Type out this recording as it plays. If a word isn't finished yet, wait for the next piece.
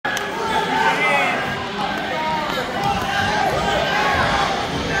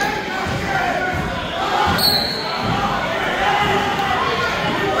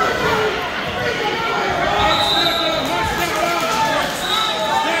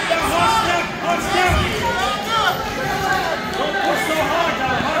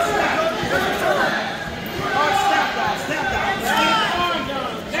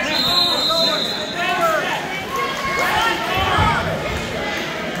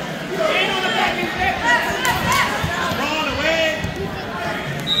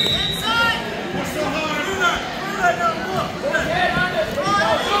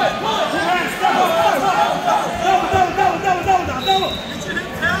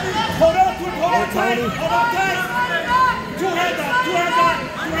on tight. Hold on tight. Two hands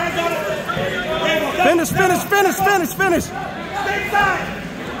on it. Finish. Stay side.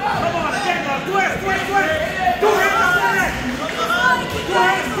 Come on, again, go. Two hands. Two hands on it. Two hands.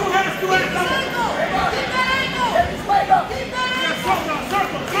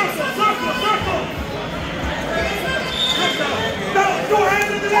 Circle. No, two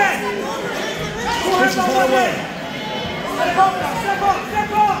hands in the net. Two hands on the way.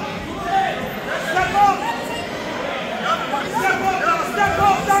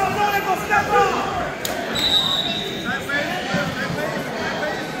 Step up.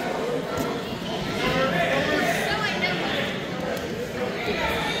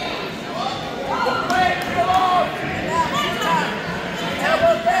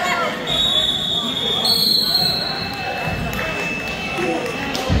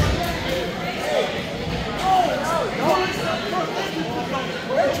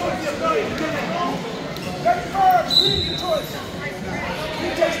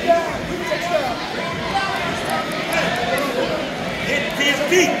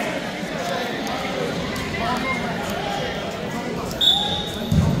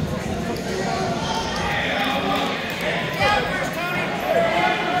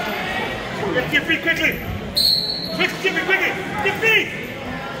 Get feet quickly. Get feet.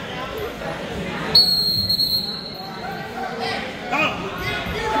 Now,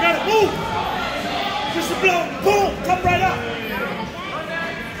 you gotta move. Just a blow. Boom. Come right up.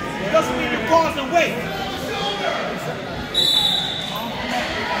 It doesn't mean you pause and wait.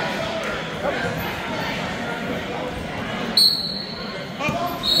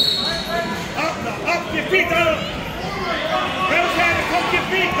 Up. Get feet down. Grab his hand and come get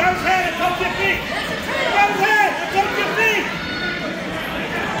feet.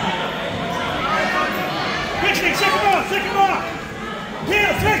 Quickly, check him off.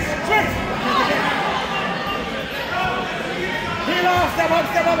 Peel, switch. Peel off, step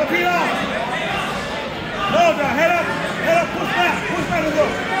up and peel off. Hold on, head up, push back and go.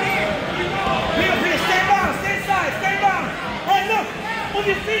 Peel, stay down, stay down. Hey, look, move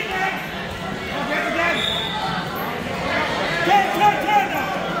your feet, man. Again. Turn now.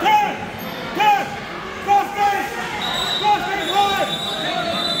 Turn. Cross face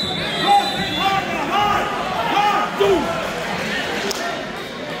hard. Hard. Do.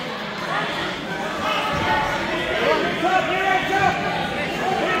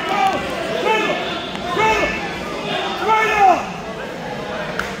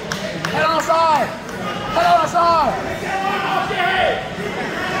 Head on side.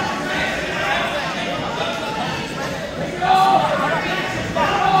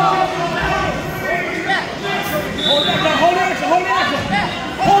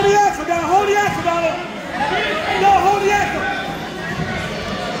 Hold the axle down. Hold the axle down. No, hold the axle.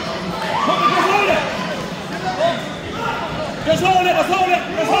 Just hold it. That's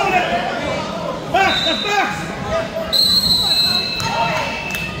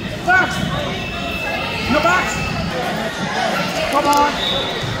Facts. No backs. Come on.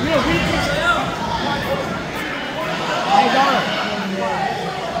 Real reach. Hey, got it.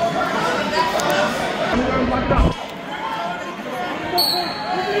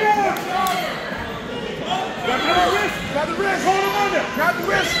 Grab the wrist, hold him under. Grab the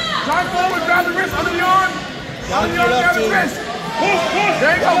wrist. Drive forward, grab the wrist under the arm. Grab the wrist. Push.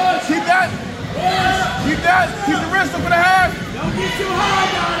 There you go. Keep that. Keep the wrist up in the half. Don't get too high,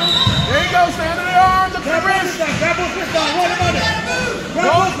 Donald. There you go. Stay under the arm. Look at the wrist. Grab both wrists down. Roll him under.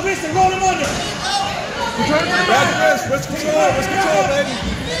 Grab both wrists and roll him under. Grab the wrist. Wrist control, baby.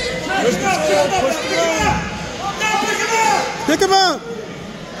 Wrist control. Push the arm. Now pick him up. Pick him up.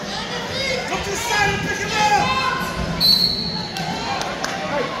 Come to the side and pick him up.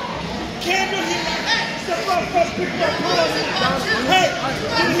 Can't do him. Step up first. Pick him up. Hey,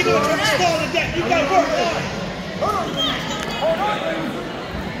 he gonna try to stall the deck. You gotta work hard.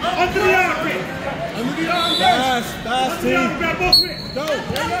 Under the arm, Chris. Fast, team. Grab both wrists. Go.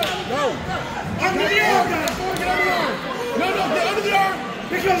 Under the arm, guys. No, get under the arm.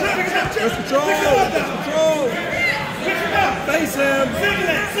 Pick him up. Wrist control. Pick him up. Face him. Send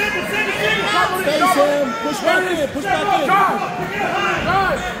it. Face him. Push back in. Push back in. John. Pick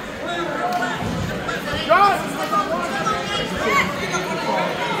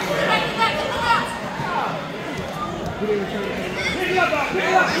it up.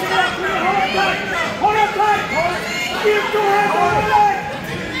 Hold on tight. Give 2 hands on the leg.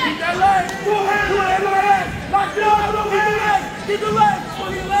 Keep that leg. 2 hands on the leg. Lock it up. Keep the leg.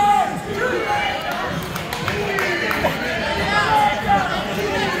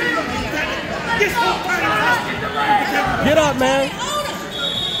 This whole time. Get up, man.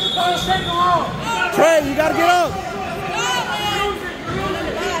 Trey, you gotta get up.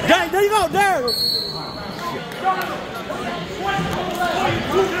 There you go, there.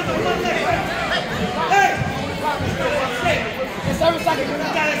 Hey! 7 seconds. You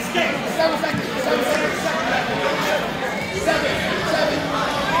gotta escape. 7 seconds. 7 seconds. 7.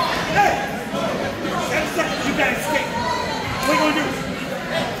 Hey! 7 seconds. You gotta escape. What are you gonna do?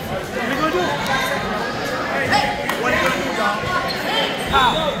 What are you gonna do? Hey! What are you gonna do, dog? How?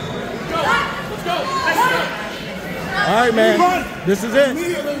 Let's go. All right, man. Run. This is it.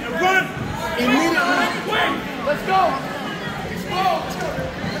 Immediately. Run. Immediately. Let's go.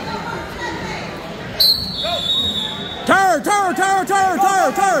 Turn.